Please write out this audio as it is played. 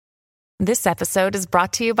This episode is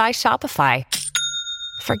brought to you by Shopify.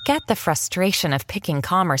 Forget the frustration of picking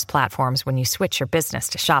commerce platforms when you switch your business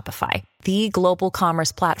to Shopify, the global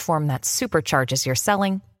commerce platform that supercharges your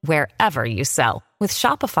selling wherever you sell. With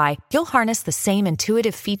Shopify, you'll harness the same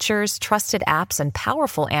intuitive features, trusted apps, and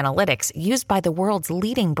powerful analytics used by the world's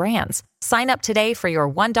leading brands. Sign up today for your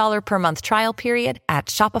 $1 per month trial period at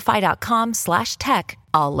shopify.com/tech,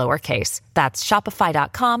 all lowercase. That's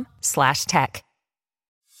shopify.com/tech.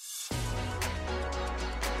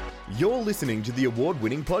 You're listening to the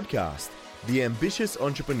award-winning podcast, The Ambitious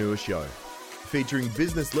Entrepreneur Show, featuring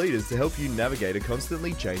business leaders to help you navigate a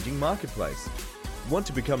constantly changing marketplace. Want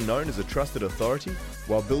to become known as a trusted authority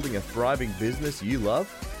while building a thriving business you love?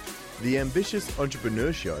 The Ambitious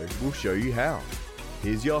Entrepreneur Show will show you how.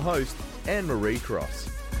 Here's your host, Anne-Marie Cross.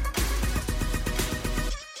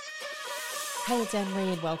 Hey, it's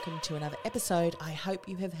Anne-Marie and welcome to another episode. I hope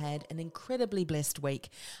you have had an incredibly blessed week.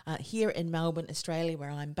 Here in Melbourne, Australia,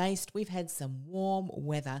 where I'm based, we've had some warm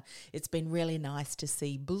weather. It's been really nice to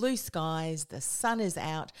see blue skies, the sun is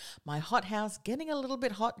out. My hothouse, getting a little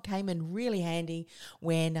bit hot, came in really handy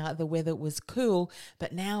when the weather was cool,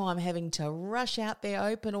 but now I'm having to rush out there,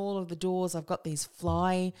 open all of the doors. I've got these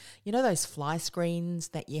those fly screens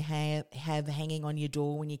that you have hanging on your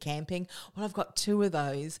door when you're camping? Well, I've got two of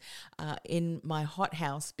those in my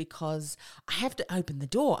hothouse because I have to open the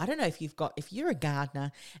door. I don't know if you're a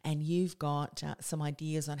gardener and you've got some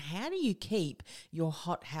ideas on how do you keep your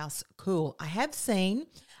hothouse cool. I have seen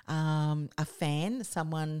a fan,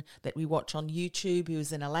 someone that we watch on YouTube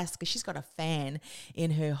who's in Alaska. She's got a fan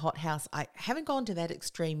in her hothouse. I haven't gone to that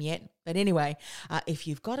extreme yet, but anyway, if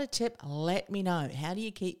you've got a tip, let me know. How do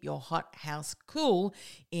you keep your hothouse cool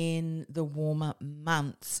in the warmer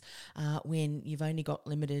months when you've only got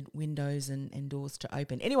limited windows and doors to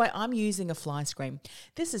open? Anyway, I'm using a fly screen.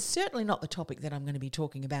 This is certainly not the topic that I'm going to be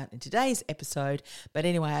talking about in today's episode, but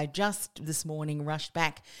anyway, I just this morning rushed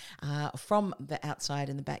back from the outside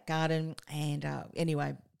in the back garden, and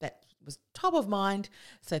anyway, that was top of mind,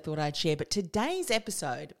 so I thought I'd share. But today's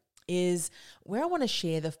episode is where I want to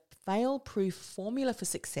share the fail-proof formula for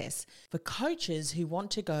success for coaches who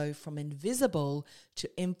want to go from invisible to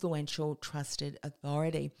influential, trusted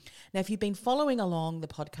authority. Now, if you've been following along the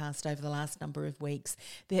podcast over the last number of weeks,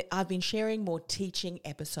 I've been sharing more teaching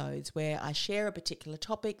episodes where I share a particular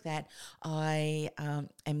topic that I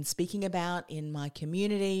am speaking about in my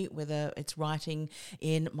community, whether it's writing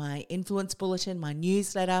in my influence bulletin, my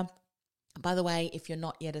newsletter. By the way, if you're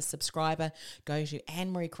not yet a subscriber, go to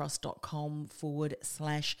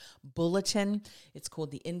annemariecross.com/bulletin. It's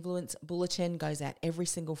called the Influence Bulletin, goes out every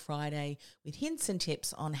single Friday with hints and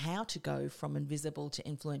tips on how to go from invisible to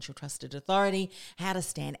influential trusted authority, how to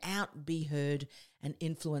stand out, be heard, and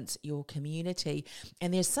influence your community.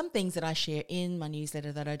 And there's some things that I share in my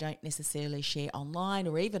newsletter that I don't necessarily share online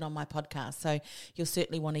or even on my podcast. So you'll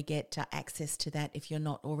certainly want to get access to that if you're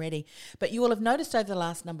not already. But you will have noticed over the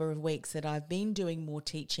last number of weeks that I've been doing more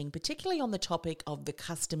teaching, particularly on the topic of the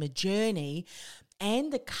customer journey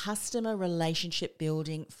and the customer relationship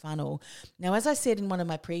building funnel. Now, as I said in one of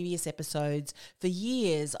my previous episodes, for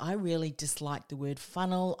years, I really disliked the word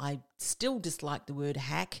funnel. I still dislike the word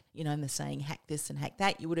hack, and the saying hack this and hack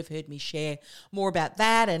that. You would have heard me share more about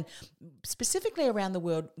that, and specifically around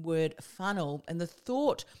the word funnel and the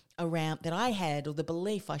thought around that I had, or the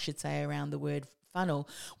belief I should say, around the word funnel,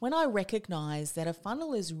 when I recognize that a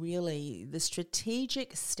funnel is really the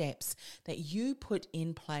strategic steps that you put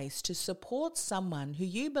in place to support someone who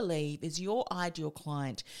you believe is your ideal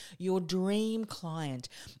client, your dream client,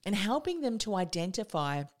 and helping them to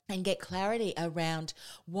identify and get clarity around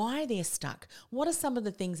why they're stuck. What are some of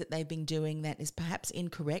the things that they've been doing that is perhaps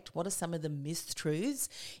incorrect? What are some of the mistruths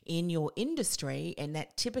in your industry and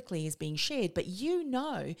that typically is being shared? But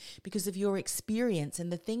because of your experience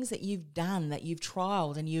and the things that you've done, that you've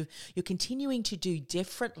trialed and you're continuing to do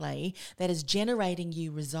differently, that is generating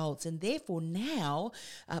you results. And therefore now,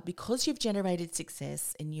 because you've generated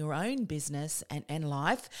success in your own business and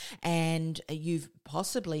life, and you've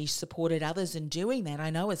possibly supported others in doing that, I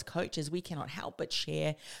know as coaches, we cannot help but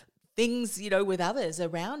share things, with others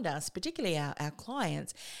around us, particularly our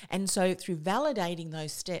clients. And so through validating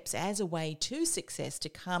those steps as a way to success, to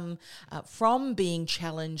come from being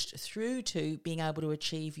challenged through to being able to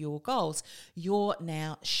achieve your goals, you're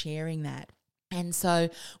now sharing that. And so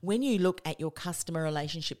when you look at your customer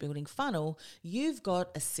relationship building funnel, you've got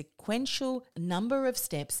a sequential number of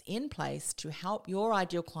steps in place to help your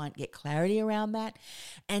ideal client get clarity around that,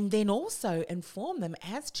 and then also inform them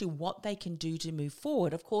as to what they can do to move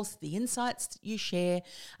forward. Of course, the insights you share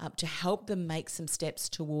to help them make some steps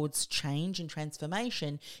towards change and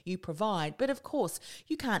transformation you provide. But of course,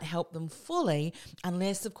 you can't help them fully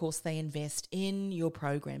unless, of course, they invest in your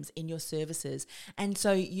programs, in your services. And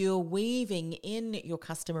so you're weaving in your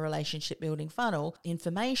customer relationship building funnel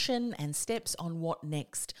information and steps on what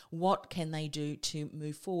next, what can they do to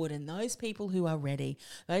move forward. And those people who are ready,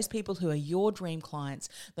 those people who are your dream clients,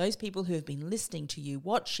 those people who have been listening to you,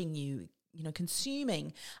 watching you,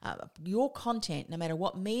 consuming your content, no matter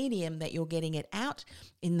what medium that you're getting it out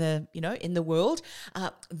in the world,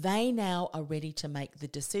 they now are ready to make the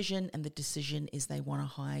decision, and the decision is they want to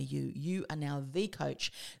hire you. You are now the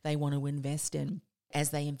coach they want to invest in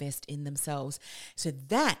as they invest in themselves. So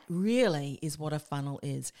that really is what a funnel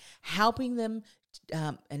is, helping them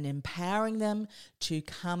and empowering them to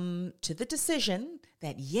come to the decision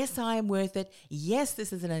that, yes, I am worth it. Yes,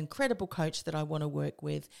 this is an incredible coach that I want to work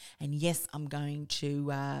with. And yes, I'm going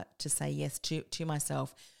to say yes to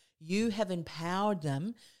myself. You have empowered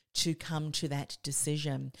them to come to that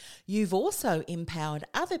decision. You've also empowered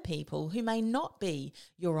other people who may not be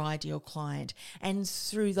your ideal client, and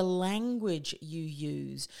through the language you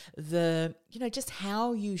use, just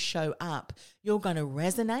how you show up, you're going to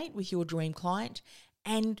resonate with your dream client,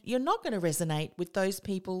 and you're not going to resonate with those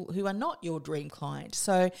people who are not your dream client.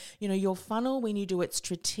 So, your funnel, when you do it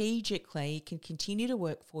strategically, can continue to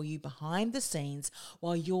work for you behind the scenes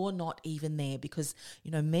while you're not even there, because,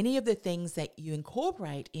 many of the things that you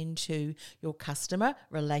incorporate into your customer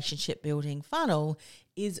relationship building funnel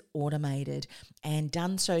is automated and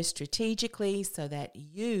done so strategically so that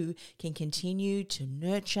you can continue to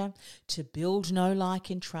nurture, to build know, like,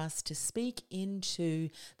 and trust, to speak into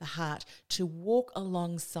the heart, to walk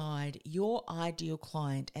alongside your ideal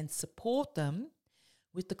client and support them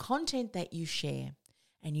with the content that you share.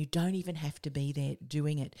 And you don't even have to be there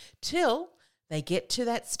doing it till they get to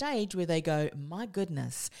that stage where they go, my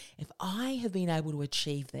goodness, if I have been able to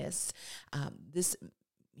achieve this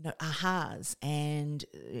ahas and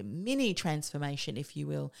mini transformation, if you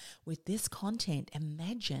will, with this content,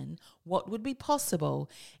 imagine what would be possible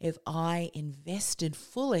if I invested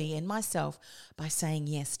fully in myself by saying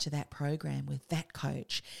yes to that program with that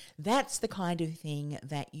coach. That's the kind of thing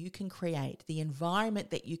that you can create, the environment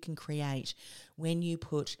that you can create when you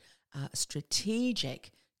put strategic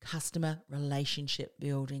customer relationship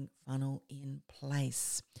building funnel in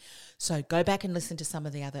place. So go back and listen to some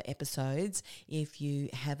of the other episodes if you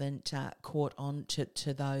haven't caught on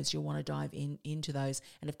to those. You'll want to dive into those.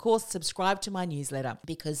 And of course, subscribe to my newsletter,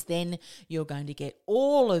 because then you're going to get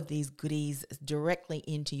all of these goodies directly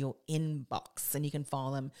into your inbox, and you can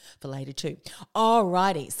file them for later too.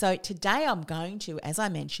 Alrighty, so today I'm going to, as I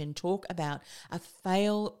mentioned, talk about a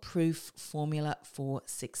fail-proof formula for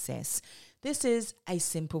success. This is a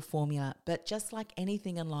simple formula, but just like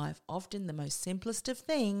anything in life, often the most simplest of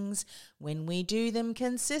things, when we do them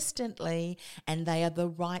consistently and they are the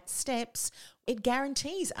right steps, it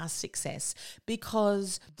guarantees us success,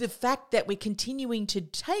 because the fact that we're continuing to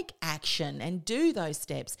take action and do those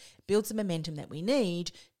steps builds the momentum that we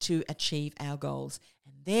need to achieve our goals.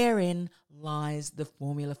 And therein lies the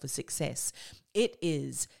formula for success. It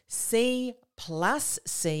is C plus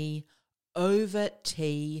C over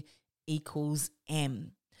T equals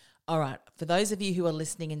M. All right, for those of you who are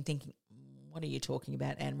listening and thinking, what are you talking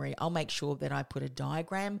about, Anne-Marie? I'll make sure that I put a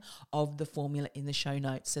diagram of the formula in the show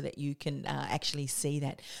notes so that you can actually see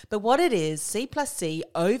that. But what it is, C plus C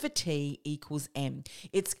over T equals M.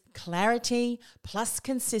 It's clarity plus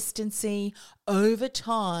consistency over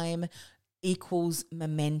time equals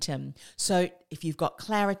momentum. So if you've got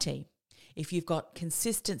clarity, if you've got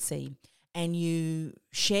consistency, and you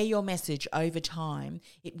share your message over time,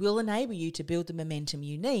 it will enable you to build the momentum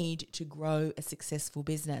you need to grow a successful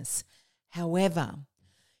business. However,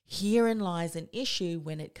 herein lies an issue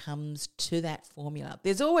when it comes to that formula.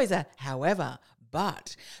 There's always a however,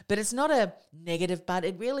 but it's not a negative but,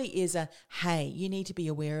 it really is a, hey, you need to be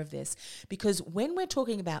aware of this. Because when we're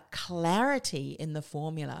talking about clarity in the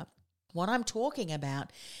formula, what I'm talking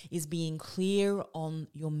about is being clear on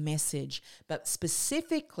your message, but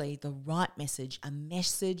specifically the right message, a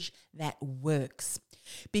message that works.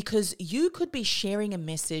 Because you could be sharing a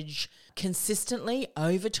message consistently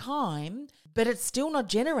over time, but it's still not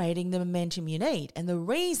generating the momentum you need. And the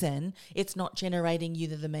reason it's not generating you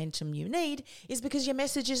the momentum you need is because your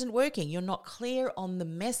message isn't working. You're not clear on the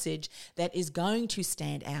message that is going to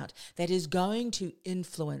stand out, that is going to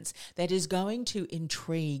influence, that is going to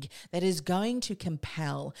intrigue, that is going to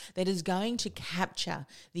compel, that is going to capture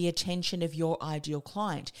the attention of your ideal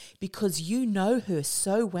client, because you know her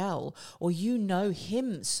so well, or you know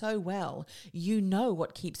him so well. You know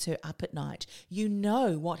what keeps her up at night. You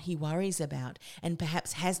know what he worries about, and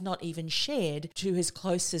perhaps has not even shared to his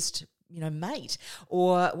closest mate,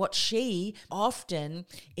 or what she often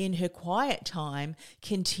in her quiet time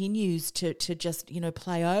continues to just,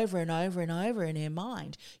 play over and over and over in her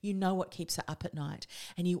mind. You know what keeps her up at night.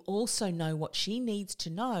 And you also know what she needs to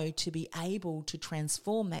know to be able to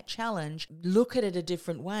transform that challenge, look at it a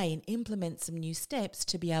different way, and implement some new steps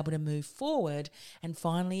to be able to move forward and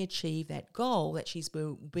finally achieve that goal that she's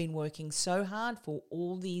been working so hard for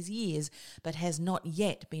all these years, but has not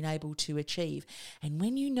yet been able to achieve. And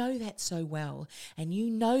when you know that so well, and you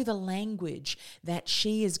know the language that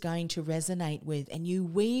she is going to resonate with, and you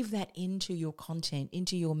weave that into your content,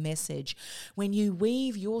 into your message, when you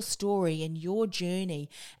weave your story and your journey,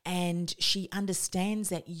 and she understands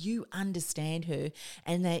that you understand her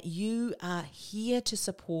and that you are here to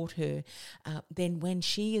support her, then when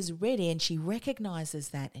she is ready and she recognizes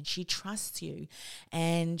that, and she trusts you,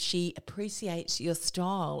 and she appreciates your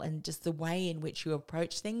style and just the way in which you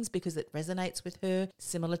approach things because it resonates with her,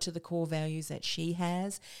 similar to the core values that she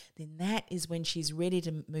has, then that is when she's ready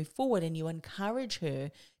to move forward, and you encourage her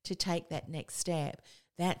to take that next step.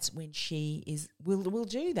 That's when she will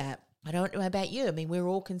do that. I don't know about you. I mean, we're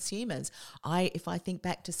all consumers. If I think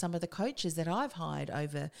back to some of the coaches that I've hired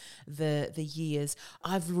over the years,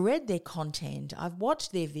 I've read their content, I've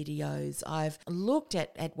watched their videos, I've looked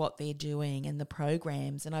at what they're doing and the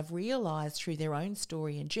programs, and I've realised through their own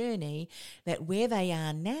story and journey that where they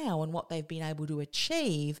are now and what they've been able to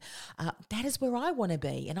achieve, that is where I want to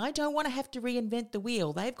be. And I don't want to have to reinvent the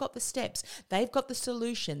wheel. They've got the steps, they've got the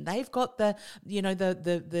solution, they've got the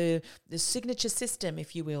signature system,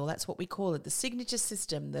 if you will. That's what we call it, the signature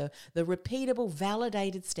system, the repeatable,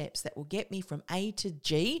 validated steps that will get me from A to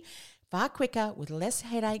G far quicker with less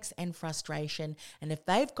headaches and frustration. And if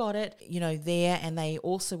they've got it, there, and they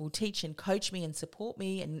also will teach and coach me and support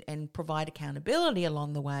me and provide accountability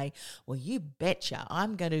along the way, well, you betcha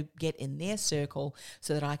I'm going to get in their circle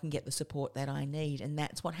so that I can get the support that I need. And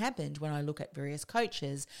that's what happened when I look at various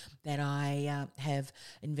coaches that I have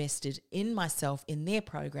invested in myself in their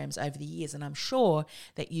programs over the years. And I'm sure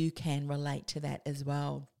that you can relate to that as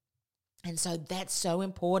well. And so that's so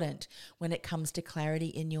important when it comes to clarity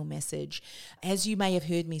in your message. As you may have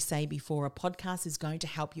heard me say before, a podcast is going to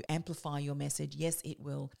help you amplify your message. Yes, it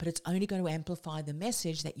will, but it's only going to amplify the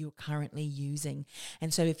message that you're currently using.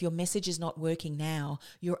 And so if your message is not working now,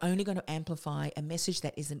 you're only going to amplify a message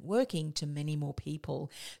that isn't working to many more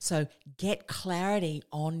people. So get clarity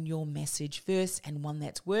on your message first, and one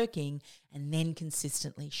that's working, and then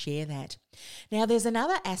consistently share that. Now, there's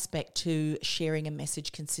another aspect to sharing a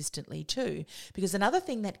message consistently too, because another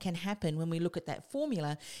thing that can happen when we look at that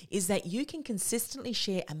formula is that you can consistently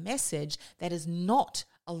share a message that is not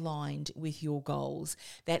aligned with your goals,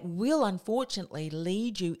 that will unfortunately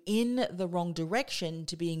lead you in the wrong direction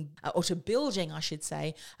to building, I should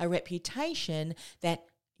say, a reputation that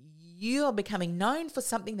you are becoming known for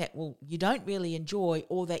something that you don't really enjoy,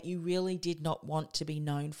 or that you really did not want to be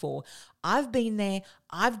known for. I've been there,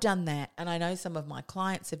 I've done that, and I know some of my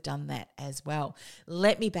clients have done that as well.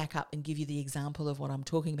 Let me back up and give you the example of what I'm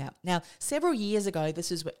talking about. Now, several years ago,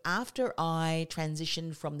 this is after I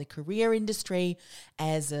transitioned from the career industry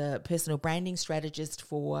as a personal branding strategist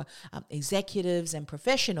for executives and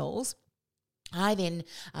professionals. I then,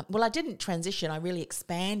 I didn't transition. I really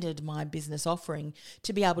expanded my business offering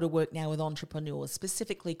to be able to work now with entrepreneurs,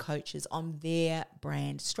 specifically coaches, on their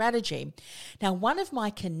brand strategy. Now, one of my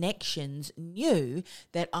connections knew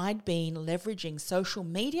that I'd been leveraging social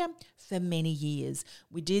media for many years.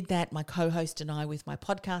 We did that, my co-host and I, with my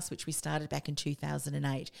podcast, which we started back in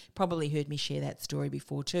 2008. Probably heard me share that story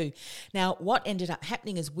before too. Now, what ended up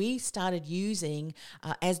happening is we started using,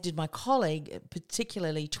 as did my colleague,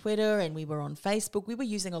 particularly Twitter, and we were on Facebook. We were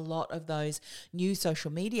using a lot of those new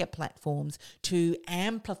social media platforms to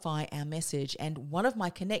amplify our message. And one of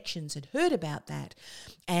my connections had heard about that.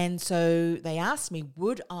 And so they asked me,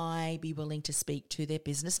 would I be willing to speak to their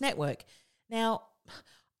business network? Now,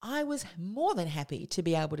 I was more than happy to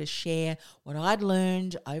be able to share what I'd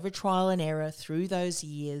learned over trial and error through those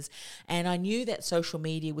years. And I knew that social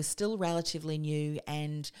media was still relatively new,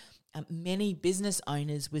 and many business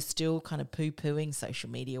owners were still kind of poo-pooing social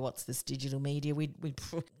media. What's this digital media? We're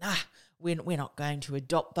not going to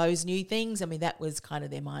adopt those new things. I mean, that was kind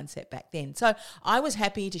of their mindset back then. So I was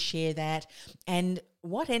happy to share that. And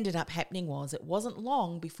what ended up happening was it wasn't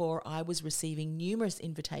long before I was receiving numerous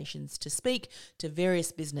invitations to speak to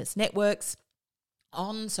various business networks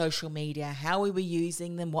on social media, how we were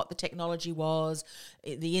using them, what the technology was,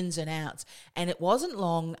 the ins and outs. And it wasn't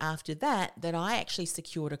long after that I actually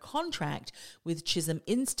secured a contract with Chisholm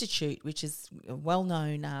Institute, which is a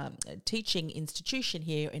well-known teaching institution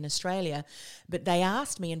here in Australia. But they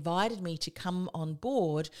invited me to come on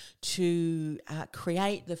board to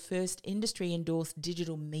create the first industry-endorsed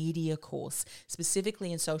digital media course,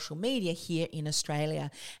 specifically in social media here in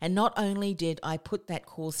Australia. And not only did I put that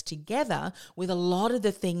course together with a lot of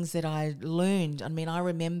the things that I learned. I mean, I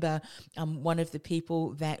remember one of the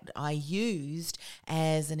people that I used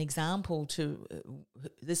as an example to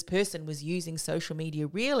this person was using social media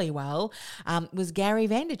really well was Gary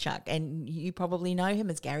Vaynerchuk, and you probably know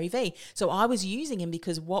him as Gary V. So I was using him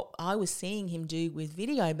because what I was seeing him do with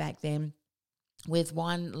video back then with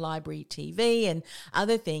One Library TV and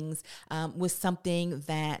other things was something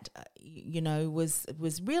that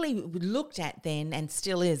was really looked at then and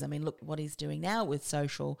still is. I mean, look what he's doing now with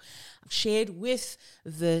social. I've shared with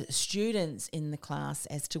the students in the class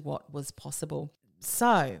as to what was possible.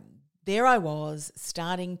 So there I was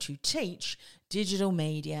starting to teach digital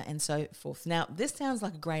media and so forth. Now, this sounds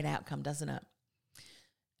like a great outcome, doesn't it?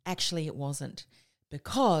 Actually, it wasn't.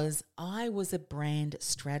 Because I was a brand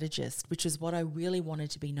strategist, which is what I really wanted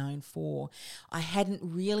to be known for. I hadn't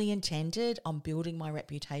really intended on building my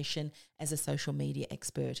reputation as a social media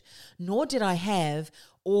expert, nor did I have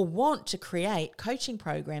or want to create coaching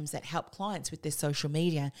programs that help clients with their social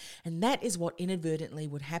media. And that is what inadvertently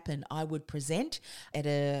would happen. I would present at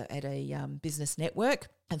a business network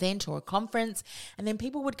event or a conference, and then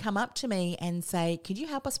people would come up to me and say, could you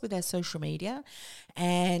help us with our social media?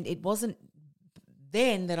 And it wasn't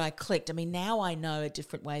then that I clicked. I mean, now I know a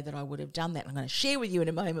different way that I would have done that. I'm going to share with you in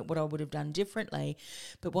a moment what I would have done differently.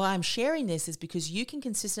 But why I'm sharing this is because you can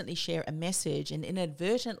consistently share a message and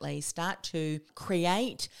inadvertently start to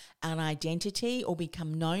create an identity or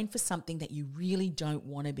become known for something that you really don't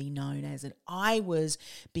want to be known as. And I was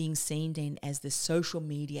being seen then as the social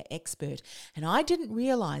media expert. And I didn't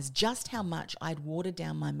realize just how much I'd watered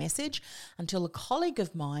down my message until a colleague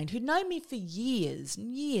of mine who'd known me for years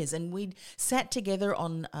and years, and we'd sat together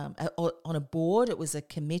on a board. It was a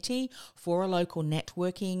committee for a local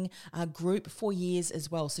networking group for years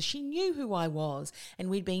as well. So she knew who I was, and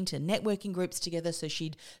we'd been to networking groups together. So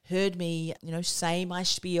she'd heard me, say my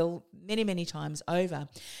spiel many, many times over.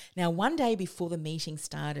 Now, one day before the meeting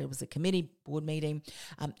started, it was a committee board meeting.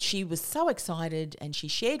 She was so excited, and she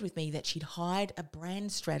shared with me that she'd hired a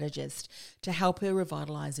brand strategist to help her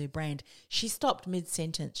revitalize her brand. She stopped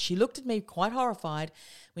mid-sentence. She looked at me quite horrified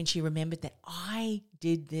when she remembered that I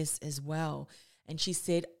did this as well. And she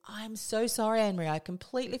said, I'm so sorry, Anne-Marie, I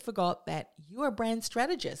completely forgot that you're a brand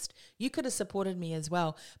strategist. You could have supported me as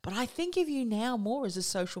well. But I think of you now more as a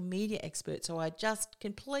social media expert, so I just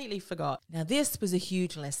completely forgot. Now, this was a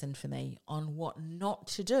huge lesson for me on what not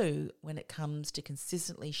to do when it comes to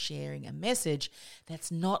consistently sharing a message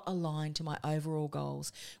that's not aligned to my overall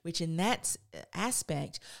goals, which in that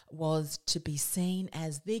aspect was to be seen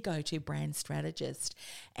as the go-to brand strategist.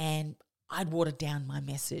 And I'd watered down my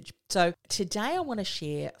message. So today I want to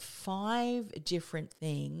share 5 different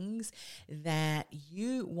things that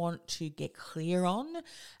you want to get clear on,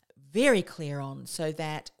 very clear on, so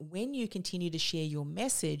that when you continue to share your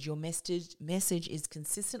message is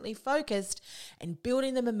consistently focused and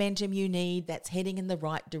building the momentum you need that's heading in the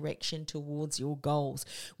right direction towards your goals,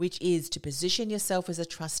 which is to position yourself as a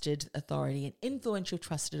trusted authority, an influential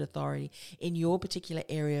trusted authority in your particular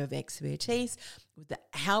area of expertise, with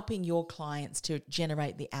helping your clients to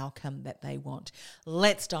generate the outcome that they want.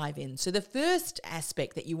 Let's dive in. So the first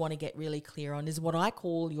aspect that you want to get really clear on is what I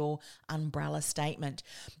call your umbrella statement.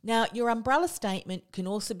 Now, your umbrella statement can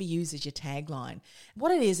also be used as your tagline.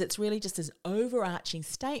 What it is, it's really just this overarching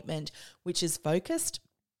statement which is focused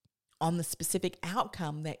on the specific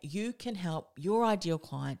outcome that you can help your ideal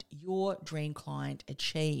client, your dream client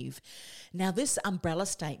achieve. Now, this umbrella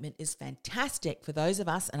statement is fantastic for those of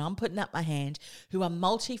us, and I'm putting up my hand, who are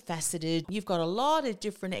multifaceted. You've got a lot of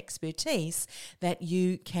different expertise that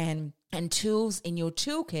you can and tools in your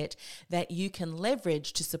toolkit that you can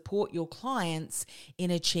leverage to support your clients in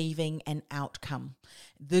achieving an outcome,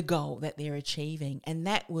 the goal that they're achieving. And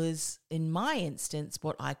that was, in my instance,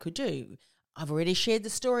 what I could do. I've already shared the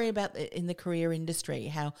story about in the career industry,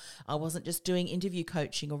 how I wasn't just doing interview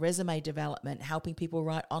coaching or resume development, helping people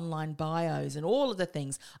write online bios and all of the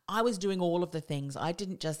things. I was doing all of the things. I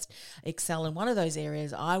didn't just excel in one of those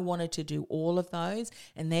areas. I wanted to do all of those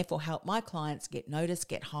and therefore help my clients get noticed,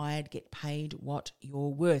 get hired, get paid what you're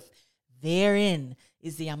worth. Therein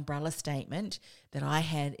is the umbrella statement that I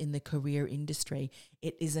had in the career industry.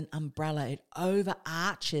 It is an umbrella. It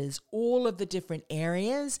overarches all of the different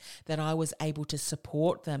areas that I was able to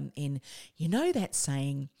support them in. You know that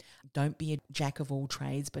saying, don't be a jack of all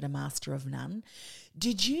trades, but a master of none?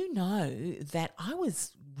 Did you know that I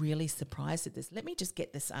was really surprised at this? Let me just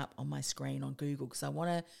get this up on my screen on Google because I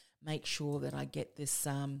want to make sure that I get this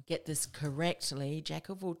correctly. Jack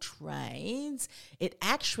of all trades. It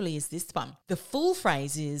actually is this one. The full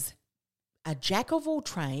phrase is, a jack of all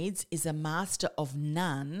trades is a master of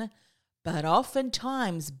none, but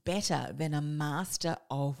oftentimes better than a master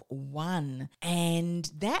of one.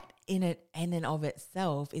 And that in and of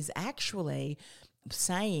itself is actually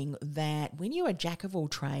saying that when you're a jack of all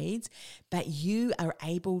trades, but you are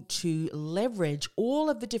able to leverage all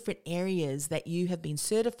of the different areas that you have been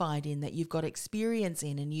certified in, that you've got experience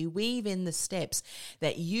in, and you weave in the steps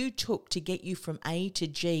that you took to get you from A to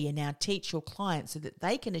G and now teach your clients so that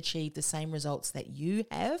they can achieve the same results that you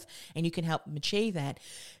have and you can help them achieve that.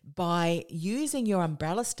 By using your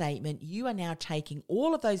umbrella statement, you are now taking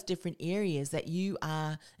all of those different areas that you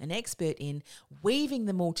are an expert in, weaving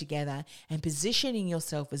them all together and positioning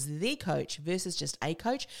yourself as the coach versus just a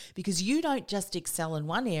coach, because you don't just excel in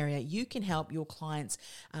one area. You can help your clients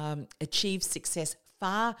achieve success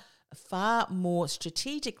far more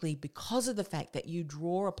strategically because of the fact that you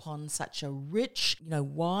draw upon such a rich,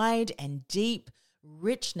 wide and deep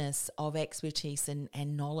richness of expertise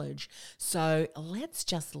and knowledge. So let's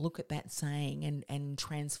just look at that saying and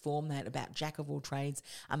transform that about jack of all trades,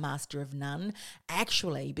 a master of none.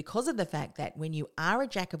 Actually, because of the fact that when you are a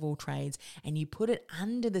jack of all trades and you put it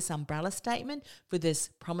under this umbrella statement for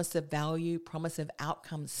this promise of value, promise of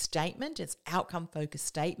outcome statement, it's outcome focused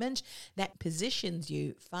statement that positions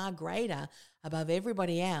you far greater above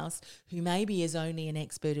everybody else who maybe is only an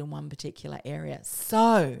expert in one particular area.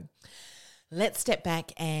 So let's step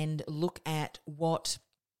back and look at what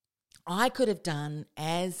I could have done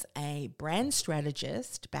as a brand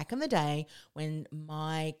strategist back in the day when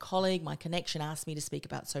my colleague, my connection asked me to speak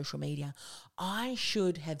about social media. I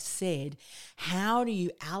should have said, how do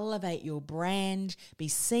you elevate your brand, be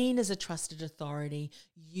seen as a trusted authority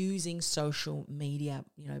using social media,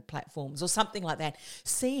 platforms or something like that.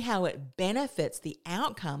 See how it benefits. The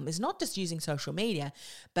outcome is not just using social media,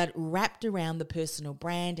 but wrapped around the personal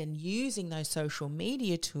brand and using those social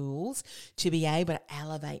media tools to be able to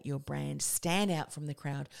elevate your brand, stand out from the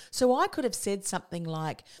crowd. So I could have said something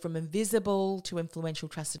like, from invisible to influential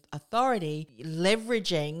trusted authority,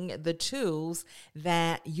 leveraging the tools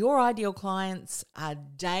that your ideal clients are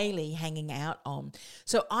daily hanging out on.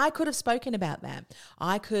 So I could have spoken about that.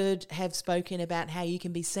 I could have spoken about how you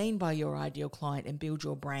can be seen by your ideal client and build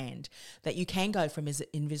your brand, that you can go from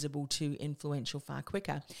invisible to influential far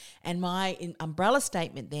quicker. And my umbrella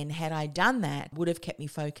statement then, had I done that, would have kept me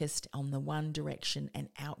focused on the one direction and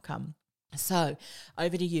outcome. So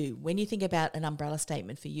over to you. When you think about an umbrella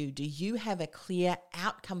statement for you, do you have a clear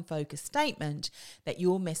outcome-focused statement that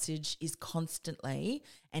your message is constantly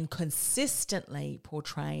and consistently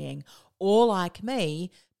portraying? Or like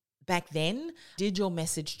me, back then, did your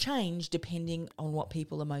message change depending on what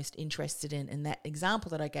people are most interested in? And that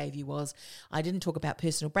example that I gave you was, I didn't talk about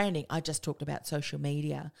personal branding, I just talked about social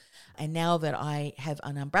media. And now that I have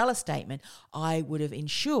an umbrella statement, I would have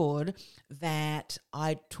ensured that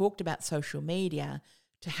I talked about social media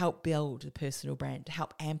to help build a personal brand, to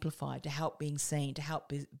help amplify, to help being seen, to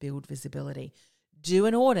help build visibility. Do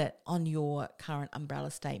an audit on your current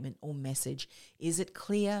umbrella statement or message. Is it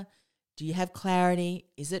clear? Do you have clarity?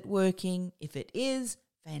 Is it working? If it is,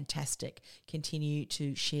 fantastic. Continue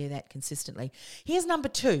to share that consistently. Here's number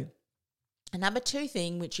two. A number two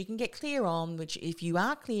thing which you can get clear on, which if you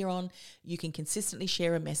are clear on, you can consistently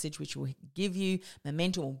share a message which will give you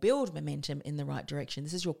momentum or build momentum in the right direction.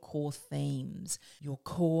 This is your core themes, your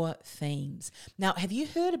core themes. Now, have you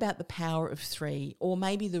heard about the power of three, or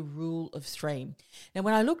maybe the rule of three? Now,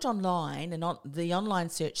 when I looked online, and the online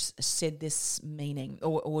search said this meaning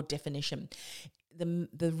or definition,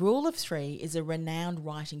 the rule of three is a renowned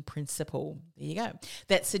writing principle. There you go.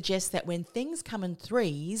 That suggests that when things come in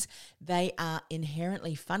threes, they are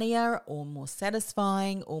inherently funnier or more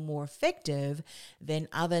satisfying or more effective than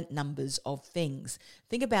other numbers of things.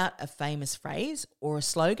 Think about a famous phrase or a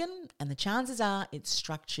slogan, and the chances are it's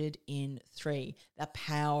structured in three, the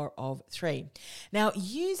power of three. Now,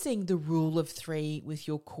 using the rule of three with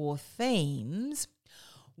your core themes,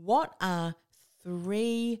 what are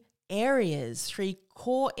three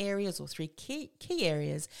core areas or three key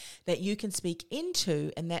areas that you can speak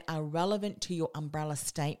into and that are relevant to your umbrella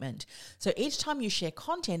statement? So each time you share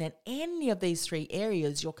content in any of these three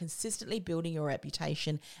areas, you're consistently building your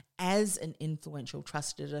reputation as an influential,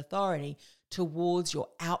 trusted authority towards your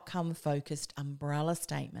outcome-focused umbrella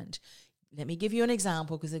statement. Let me give you an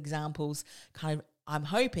example, because examples kind of, I'm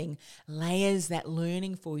hoping, layers that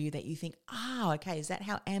learning for you that you think, okay, is that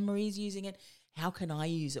how Anne-Marie's using it? How can I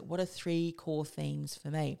use it? What are three core themes for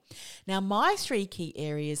me? Now, my three key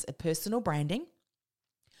areas are personal branding,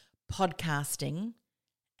 podcasting,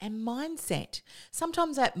 and mindset.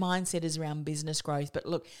 Sometimes that mindset is around business growth, but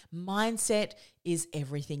look, mindset is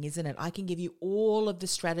everything, isn't it? I can give you all of the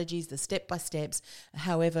strategies, the step-by-steps.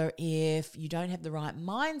 However, if you don't have the right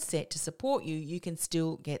mindset to support you, you can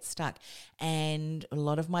still get stuck. And a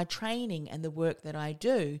lot of my training and the work that I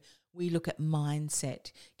do, we look at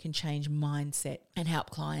mindset, can change mindset and help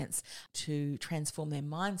clients to transform their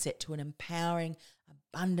mindset to an empowering,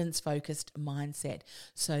 abundance-focused mindset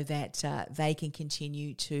so that they can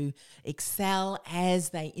continue to excel as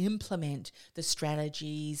they implement the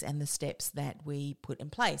strategies and the steps that we put in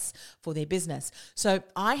place for their business. So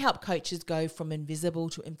I help coaches go from invisible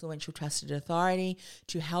to influential, trusted authority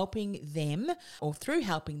to helping them, or through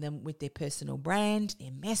helping them with their personal brand,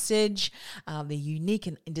 their message, their unique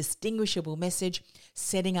and indistinguishable message,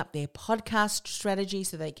 setting up their podcast strategy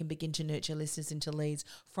so they can begin to nurture listeners into leads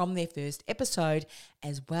from their first episode,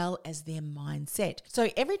 as well as their mindset. So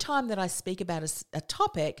every time that I speak about a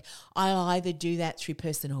topic, I'll either do that through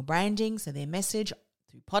personal branding, so their message,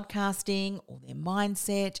 through podcasting, or their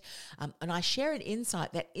mindset, and I share an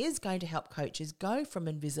insight that is going to help coaches go from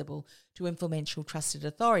invisible to influential, trusted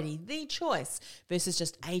authority, the choice, versus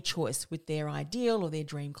just a choice with their ideal or their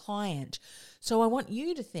dream client. So I want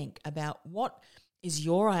you to think about what is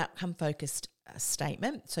your outcome-focused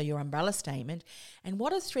statement, so your umbrella statement, and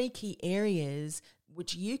what are three key areas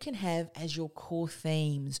which you can have as your core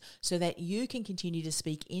themes so that you can continue to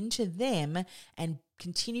speak into them and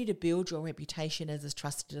continue to build your reputation as a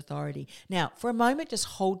trusted authority. Now, for a moment, just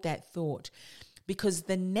hold that thought, because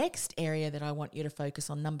the next area that I want you to focus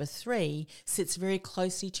on, number 3, sits very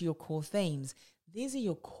closely to your core themes. These are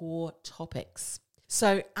your core topics.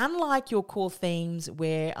 So unlike your core themes,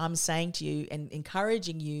 where I'm saying to you and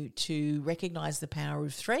encouraging you to recognize the power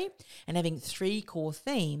of 3 and having 3 core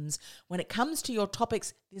themes, when it comes to your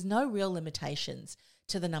topics, there's no real limitations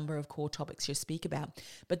to the number of core topics you speak about.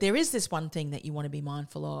 But there is this one thing that you want to be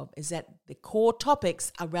mindful of, is that the core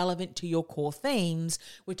topics are relevant to your core themes,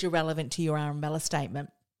 which are relevant to your umbrella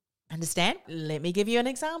statement. Understand? Let me give you an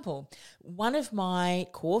example. One of my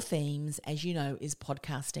core themes, as you know, is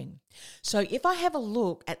podcasting. So if I have a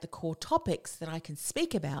look at the core topics that I can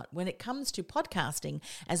speak about when it comes to podcasting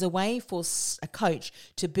as a way for a coach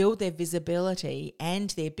to build their visibility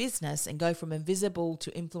and their business and go from invisible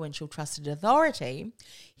to influential, trusted authority,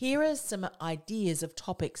 here are some ideas of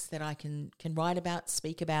topics that I can write about,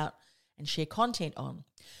 speak about, and share content on.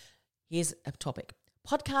 Here's a topic: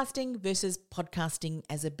 podcasting versus podcasting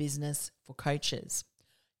as a business for coaches.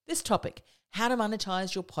 This topic: how to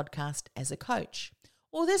monetize your podcast as a coach.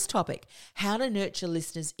 Or this topic: how to nurture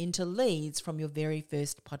listeners into leads from your very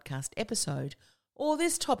first podcast episode. Or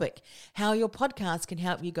this topic: how your podcast can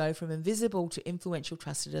help you go from invisible to influential,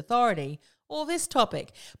 trusted authority. Or this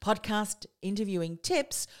topic: podcast interviewing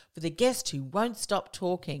tips for the guest who won't stop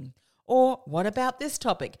talking. Or what about this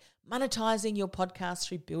topic: monetizing your podcast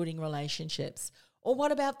through building relationships. Or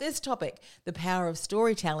what about this topic: the power of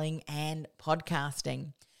storytelling and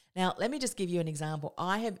podcasting. Now, let me just give you an example.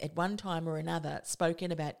 I have at one time or another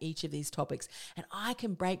spoken about each of these topics, and I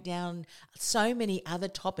can break down so many other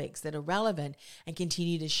topics that are relevant and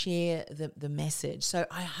continue to share the message. So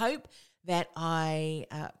I hope that I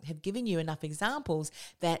have given you enough examples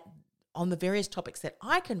that on the various topics that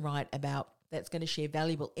I can write about, that's going to share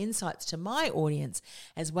valuable insights to my audience,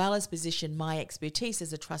 as well as position my expertise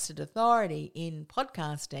as a trusted authority in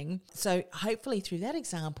podcasting. So hopefully through that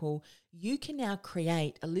example, you can now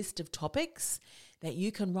create a list of topics that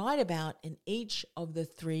you can write about in each of the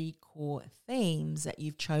 3 core themes that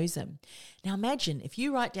you've chosen. Now imagine if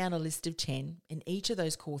you write down a list of 10 in each of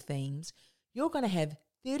those core themes, you're going to have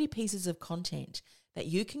 30 pieces of content that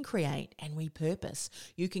you can create and repurpose.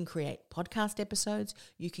 You can create podcast episodes,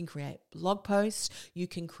 you can create blog posts, you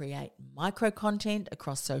can create micro content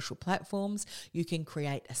across social platforms, you can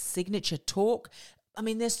create a signature talk. I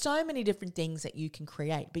mean, there's so many different things that you can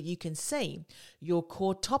create, but you can see your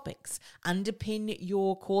core topics underpin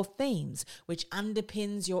your core themes, which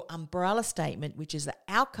underpins your umbrella statement, which is the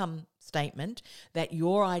outcome statement that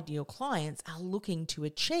your ideal clients are looking to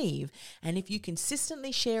achieve. And if you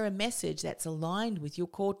consistently share a message that's aligned with your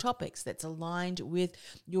core topics, that's aligned with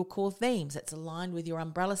your core themes, that's aligned with your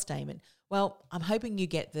umbrella statement, well, I'm hoping you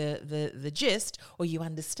get the gist, or you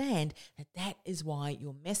understand that is why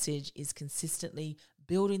your message is consistently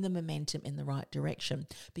building the momentum in the right direction,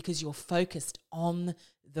 because you're focused on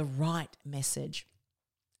the right message.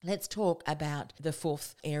 Let's talk about the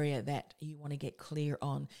fourth area that you want to get clear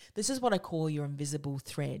on. This is what I call your invisible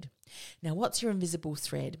thread. Now, what's your invisible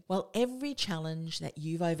thread? Well, every challenge that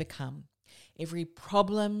you've overcome, every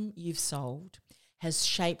problem you've solved has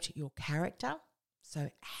shaped your character, so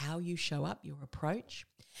how you show up, your approach,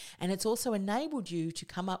 and it's also enabled you to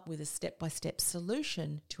come up with a step-by-step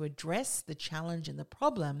solution to address the challenge and the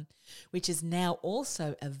problem, which is now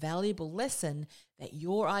also a valuable lesson that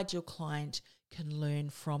your ideal client can learn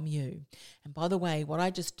from you. And by the way, what I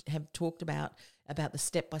just have talked about the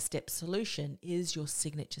step-by-step solution is your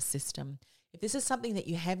signature system. If this is something that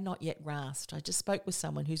you have not yet grasped, I just spoke with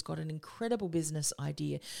someone who's got an incredible business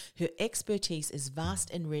idea. Her expertise is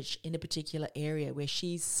vast and rich in a particular area where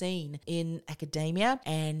she's seen in academia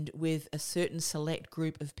and with a certain select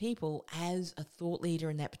group of people as a thought leader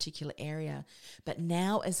in that particular area. But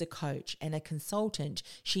now as a coach and a consultant,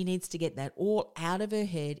 she needs to get that all out of her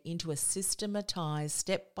head into a systematized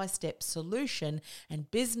step-by-step solution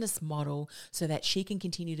and business model so that she can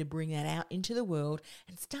continue to bring that out into the world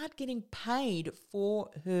and start getting paid for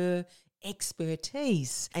her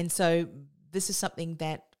expertise. And so this is something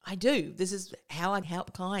that I do. This is how I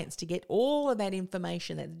help clients to get all of that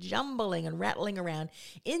information that's jumbling and rattling around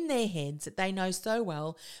in their heads that they know so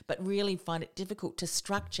well, but really find it difficult to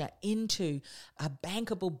structure into a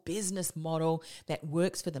bankable business model that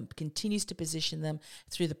works for them, continues to position them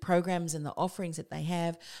through the programs and the offerings that they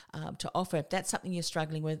have to offer. If that's something you're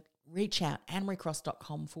struggling with, reach out,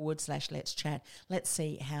 annemariecross.com/let's chat. Let's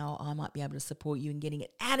see how I might be able to support you in getting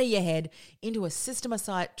it out of your head into a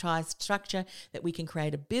systematized structure that we can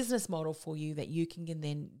create a business model for you that you can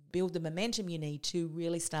then build the momentum you need to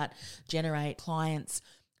really start generate clients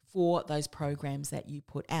for those programs that you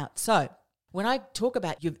put out. So when I talk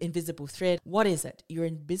about your invisible thread, what is it? Your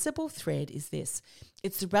invisible thread is this.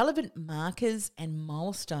 It's the relevant markers and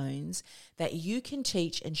milestones that you can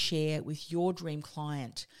teach and share with your dream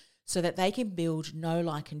client so that they can build know,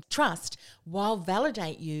 like, and trust while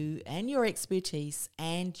validate you and your expertise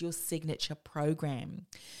and your signature program.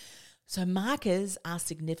 So markers are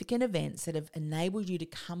significant events that have enabled you to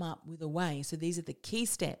come up with a way. So these are the key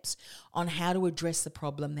steps on how to address the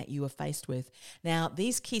problem that you are faced with. Now,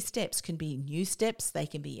 these key steps can be new steps, they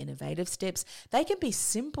can be innovative steps, they can be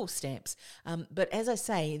simple steps. But as I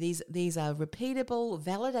say, these are repeatable,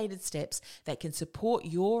 validated steps that can support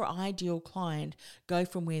your ideal client go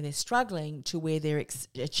from where they're struggling to where they're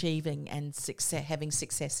achieving and having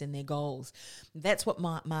success in their goals. That's what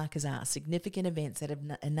markers are, significant events that have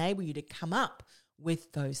enable you to come up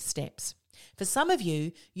with those steps. For some of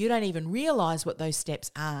you, you don't even realize what those steps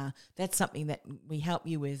are. That's something that we help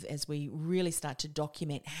you with as we really start to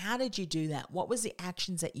document. How did you do that? What was the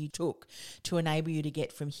actions that you took to enable you to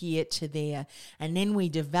get from here to there? And then we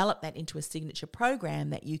develop that into a signature program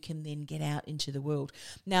that you can then get out into the world.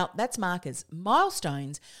 Now, that's markers.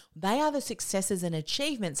 Milestones, they are the successes and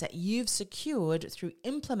achievements that you've secured through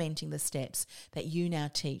implementing the steps that you now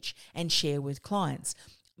teach and share with clients.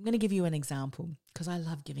 I'm going to give you an example because I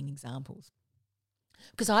love giving examples.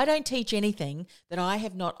 Because I don't teach anything that I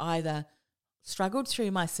have not either struggled through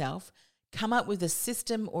myself, come up with a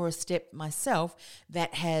system or a step myself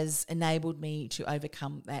that has enabled me to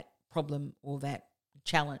overcome that problem or that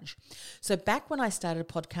challenge. So back when I started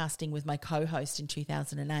podcasting with my co-host in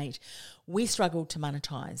 2008, we struggled to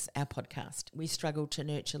monetize our podcast. We struggled to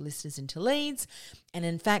nurture listeners into leads. And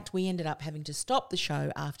in fact, we ended up having to stop the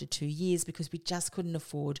show after 2 years because we just couldn't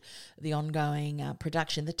afford the ongoing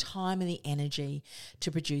production, the time and the energy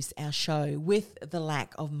to produce our show with the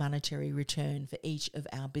lack of monetary return for each of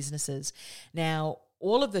our businesses. Now,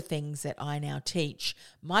 all of the things that I now teach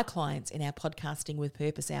my clients in our Podcasting with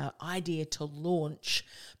Purpose, our idea to launch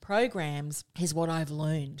programs, is what I've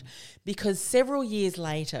learned. Because several years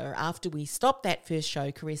later, after we stopped that first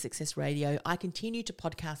show, Career Success Radio, I continued to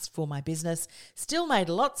podcast for my business, still made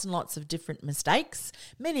lots and lots of different mistakes,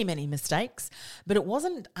 many mistakes, but it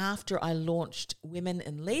wasn't after I launched Women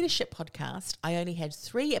in Leadership podcast. I only had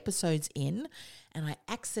 3 episodes in, and I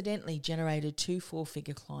accidentally generated 2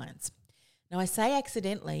 4-figure clients. Now, I say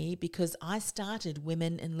accidentally because I started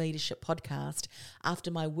Women in Leadership podcast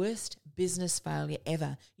after my worst business failure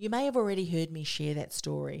ever. You may have already heard me share that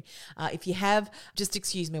story. If you have, just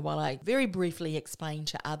excuse me while I very briefly explain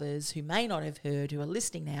to others who may not have heard, who are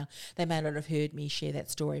listening now, they may not have heard me share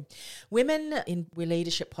that story. Women in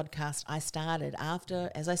Leadership podcast I started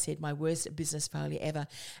after, as I said, my worst business failure ever.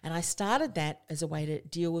 And I started that as a way to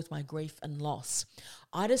deal with my grief and loss.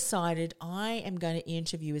 I decided I am going to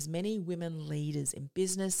interview as many women leaders in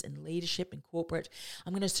business and leadership and corporate.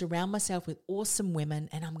 I'm going to surround myself with awesome women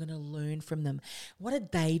and I'm going to learn from them. What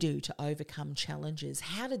did they do to overcome challenges?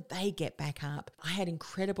 How did they get back up? I had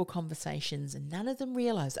incredible conversations and none of them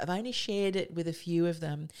realized. I've only shared it with a few of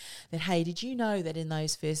them that, hey, did you know that in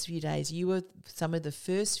those first few days, you were some of the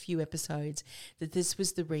first few episodes, that this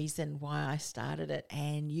was the reason why I started it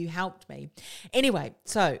and you helped me. Anyway,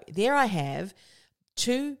 so there I have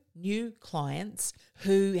 2 new clients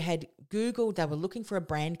who had Googled, they were looking for a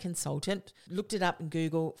brand consultant, looked it up in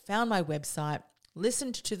Google, found my website,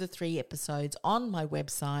 listened to the 3 episodes on my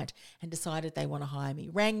website and decided they want to hire me,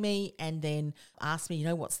 rang me and then asked me,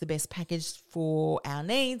 what's the best package for our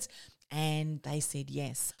needs? And they said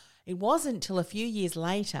yes. It wasn't until a few years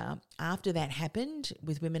later, after that happened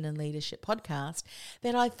with Women in Leadership podcast,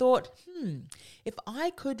 that I thought, if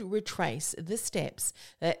I could retrace the steps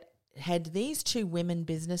that had these 2 women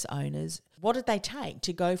business owners, what did they take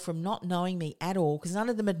to go from not knowing me at all, because none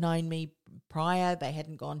of them had known me prior, they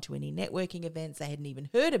hadn't gone to any networking events, they hadn't even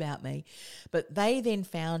heard about me, but they then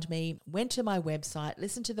found me, went to my website,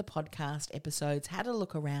 listened to the podcast episodes, had a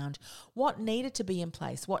look around, what needed to be in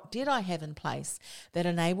place, what did I have in place that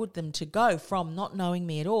enabled them to go from not knowing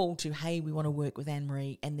me at all to, hey, we want to work with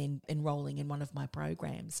Anne-Marie, and then enrolling in one of my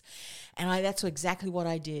programs. And that's exactly what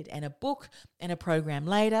I did. And a book and a program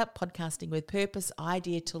later, Podcasting with Purpose,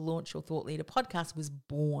 Idea to Launch Your Thought Leader podcast was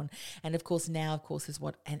born. And of course, now, is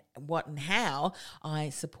what and how I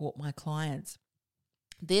support my clients.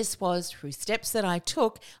 This was through steps that I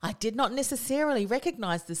took. I did not necessarily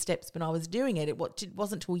recognize the steps when I was doing it. It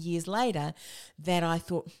wasn't until years later that I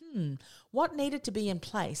thought, what needed to be in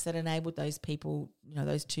place that enabled those people,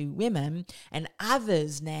 those 2 women and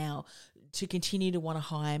others now to continue to want to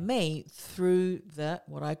hire me through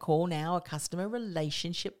what I call now a customer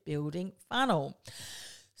relationship building funnel.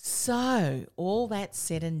 So all that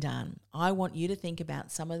said and done, I want you to think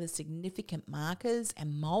about some of the significant markers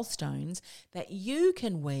and milestones that you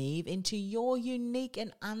can weave into your unique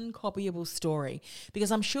and uncopyable story.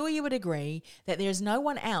 Because I'm sure you would agree that there's no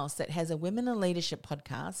one else that has a Women in Leadership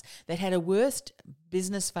podcast that had a worst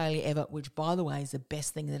business failure ever, which, by the way, is the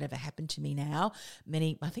best thing that ever happened to me now.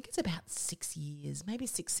 I think it's about 6 years, maybe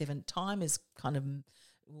 6, 7. Time is kind of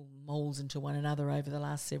molds into one another over the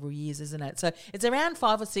last several years, isn't it? So it's around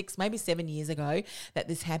 5 or 6, maybe 7 years ago that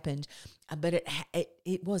this happened. But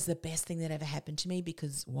it was the best thing that ever happened to me,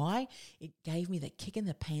 because why? It gave me the kick in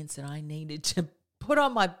the pants that I needed to put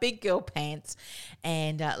on my big girl pants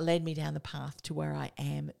and led me down the path to where I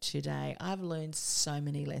am today. I've learned so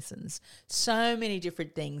many lessons, so many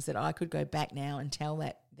different things that I could go back now and tell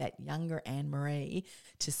that younger Anne-Marie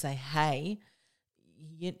to say, hey,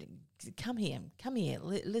 come here,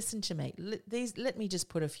 listen to me. Let me just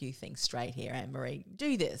put a few things straight here, Anne-Marie.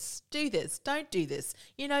 Do this, don't do this.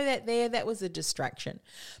 That was a distraction.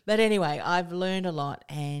 But anyway, I've learned a lot,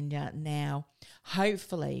 and now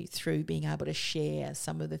hopefully through being able to share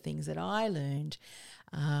some of the things that I learned,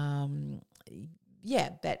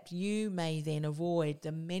 that you may then avoid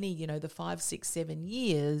the many, the 5, 6, 7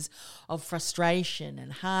 years of frustration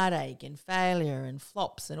and heartache and failure and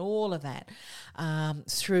flops and all of that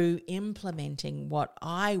through implementing what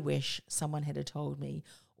I wish someone had told me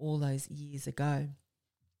all those years ago.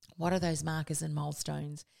 What are those markers and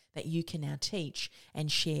milestones that you can now teach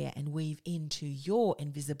and share and weave into your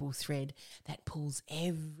invisible thread that pulls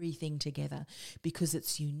everything together, because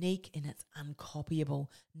it's unique and it's uncopyable.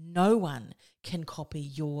 No one can copy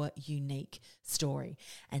your unique story.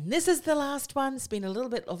 And this is the last one. It's been a little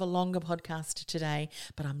bit of a longer podcast today,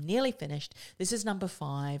 but I'm nearly finished. This is number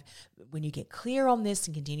 5. When you get clear on this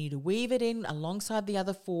and continue to weave it in alongside the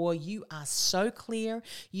other 4, you are so clear,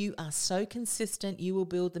 you are so consistent, you will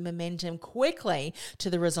build the momentum quickly to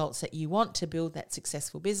the result results that you want to build that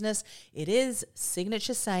successful business. It is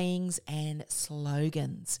signature sayings and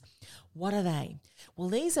slogans. What are they? Well,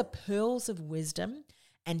 these are pearls of wisdom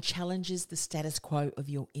and challenges the status quo of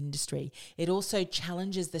your industry. It also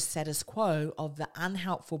challenges the status quo of the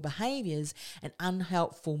unhelpful behaviors and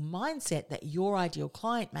unhelpful mindset that your ideal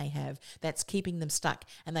client may have that's keeping them stuck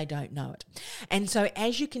and they don't know it. And so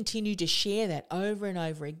as you continue to share that over and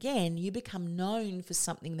over again, you become known for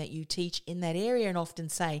something that you teach in that area and often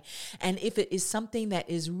say. And if it is something that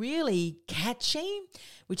is really catchy,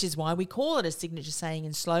 which is why we call it a signature saying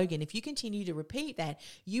and slogan, if you continue to repeat that,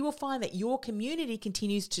 you will find that your community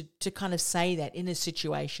continues to kind of say that in a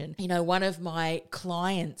situation. You know, one of my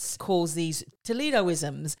clients calls these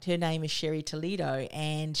Toledoisms. Her name is Sherry Toledo,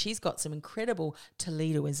 and she's got some incredible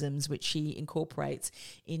Toledoisms which she incorporates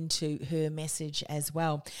into her message as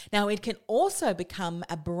well. Now, it can also become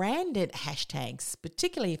a branded hashtag,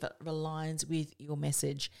 particularly if it aligns with your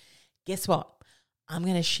message. Guess what? I'm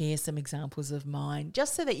going to share some examples of mine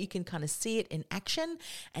just so that you can kind of see it in action,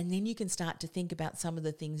 and then you can start to think about some of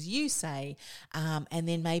the things you say, and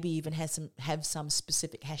then maybe even have some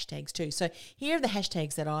specific hashtags too. So here are the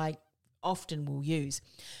hashtags that I often will use.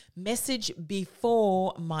 Message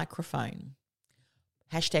before microphone.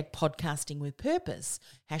 Hashtag podcasting with purpose,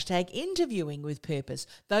 hashtag interviewing with purpose.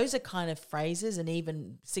 Those are kind of phrases and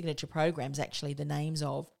even signature programs, actually, the names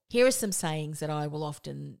of. Here are some sayings that I will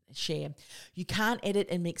often share. You can't edit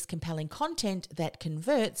and mix compelling content that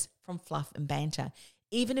converts from fluff and banter,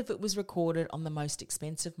 even if it was recorded on the most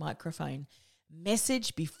expensive microphone.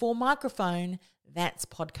 Message before microphone, that's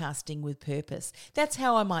podcasting with purpose. That's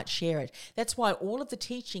how I might share it. That's why all of the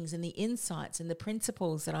teachings and the insights and the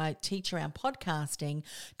principles that I teach around podcasting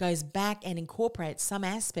goes back and incorporates some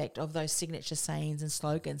aspect of those signature sayings and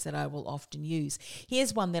slogans that I will often use.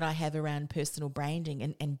 Here's one that I have around personal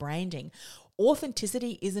branding and branding.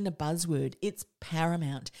 Authenticity isn't a buzzword, it's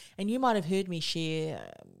paramount. And you might have heard me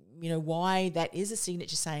share why that is a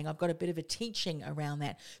signature saying. I've got a bit of a teaching around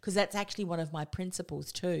that because that's actually one of my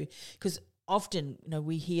principles too. Because often,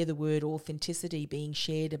 we hear the word authenticity being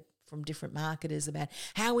shared from different marketers about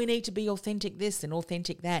how we need to be authentic this and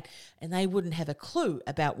authentic that, and they wouldn't have a clue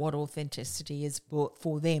about what authenticity is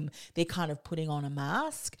for them. They're kind of putting on a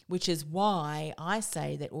mask, which is why I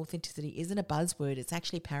say that authenticity isn't a buzzword, it's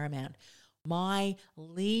actually paramount. My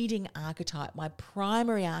leading archetype, my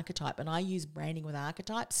primary archetype, and I use branding with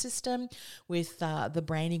archetype system with the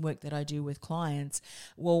branding work that I do with clients.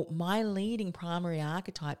 Well, my leading primary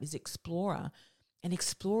archetype is explorer. And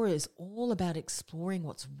explorer is all about exploring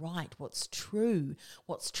what's right, what's true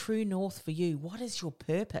north for you. What is your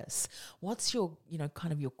purpose? What's your,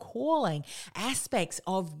 kind of your calling, aspects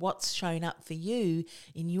of what's shown up for you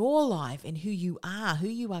in your life and who you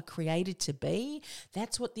are created to be.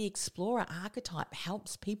 That's what the explorer archetype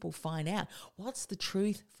helps people find out. What's the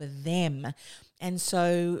truth for them? And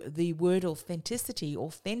so the word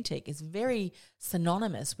authentic, is very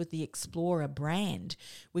synonymous with the explorer brand,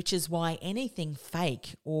 which is why anything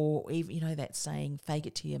fake, or even, that saying, fake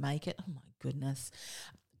it till you make it. Oh my goodness.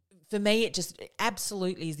 For me, it just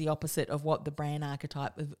absolutely is the opposite of what the brand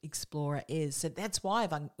archetype of explorer is. So that's why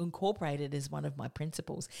I've incorporated it as one of my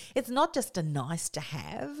principles. It's not just a nice to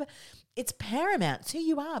have, it's paramount. It's who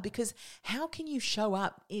you are, because how can you show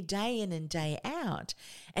up day in and day out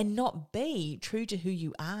and not be true to who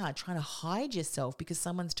you are, trying to hide yourself because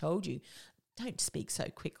someone's told you, don't speak so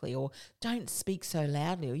quickly, or don't speak so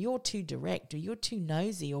loudly, or you're too direct, or you're too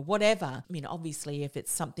nosy, or whatever. I mean, obviously, if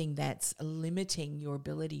it's something that's limiting your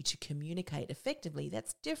ability to communicate effectively,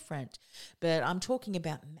 that's different. But I'm talking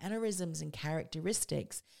about mannerisms and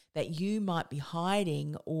characteristics that you might be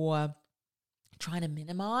hiding or trying to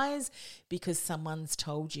minimize because someone's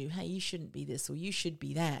told you, hey, you shouldn't be this or you should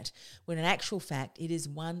be that, when in actual fact it is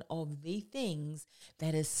one of the things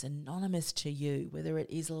that is synonymous to you, whether it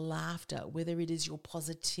is laughter, whether it is your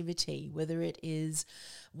positivity, whether it is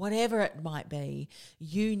whatever it might be.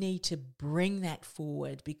 You need to bring that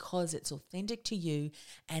forward because it's authentic to you,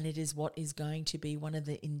 and it is what is going to be one of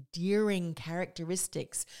the endearing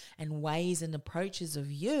characteristics and ways and approaches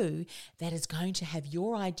of you that is going to have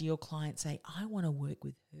your ideal client say, I want to work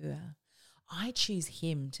with her. I choose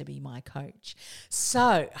him to be my coach.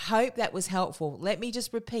 So, hope that was helpful. Let me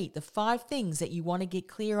just repeat the 5 things that you want to get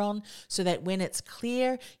clear on so that when it's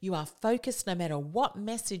clear, you are focused no matter what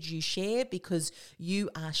message you share, because you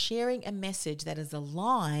are sharing a message that is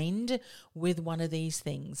aligned with one of these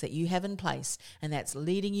things that you have in place, and that's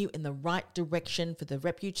leading you in the right direction for the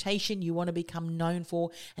reputation you want to become known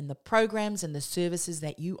for and the programs and the services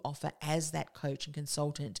that you offer as that coach and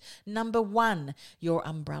consultant. Number 1, your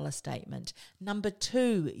umbrella statement. Number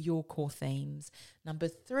 2, your core themes. Number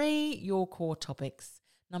 3, your core topics.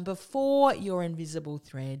 Number 4, your invisible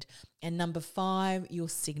thread. And number 5, your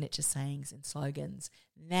signature sayings and slogans.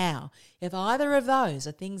 Now, if either of those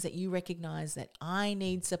are things that you recognize that I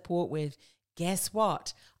need support with, guess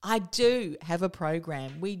what? I do have a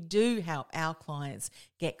program. We do help our clients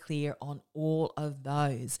get clear on all of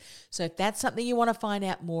those. So if that's something you want to find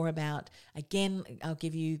out more about, again, I'll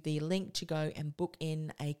give you the link to go and book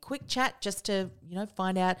in a quick chat just to,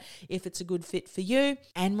 find out if it's a good fit for you.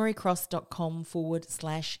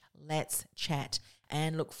 AnneMarieCross.com/let's chat,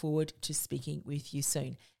 and look forward to speaking with you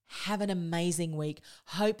soon. Have an amazing week.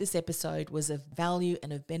 Hope this episode was of value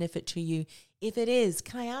and of benefit to you. If it is,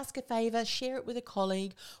 can I ask a favor? Share it with a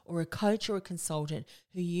colleague or a coach or a consultant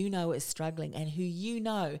who you know is struggling and who you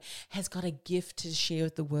know has got a gift to share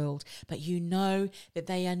with the world, but you know that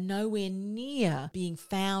they are nowhere near being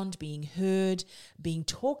found, being heard, being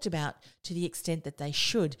talked about to the extent that they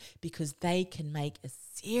should, because they can make a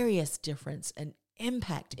serious difference and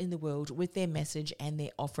impact in the world with their message and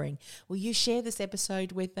their offering. Will you share this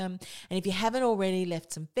episode with them? And if you haven't already,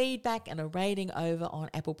 left some feedback and a rating over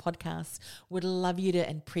on Apple Podcasts. Would love you to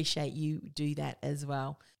and appreciate you do that as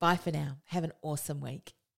well. Bye for now. Have an awesome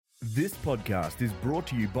week. This podcast is brought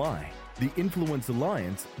to you by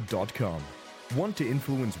theinfluencealliance.com. Want to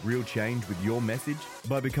influence real change with your message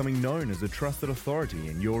by becoming known as a trusted authority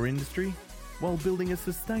in your industry while building a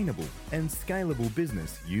sustainable and scalable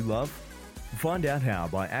business you love? Find out how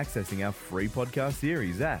by accessing our free podcast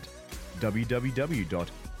series at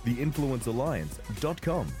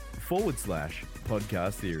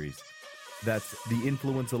www.theinfluencealliance.com/podcast series. That's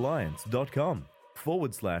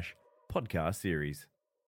theinfluencealliance.com/podcast series.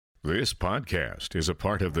 This podcast is a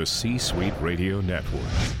part of the C-Suite Radio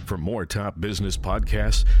Network. For more top business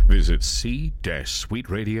podcasts, visit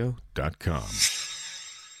c-suiteradio.com.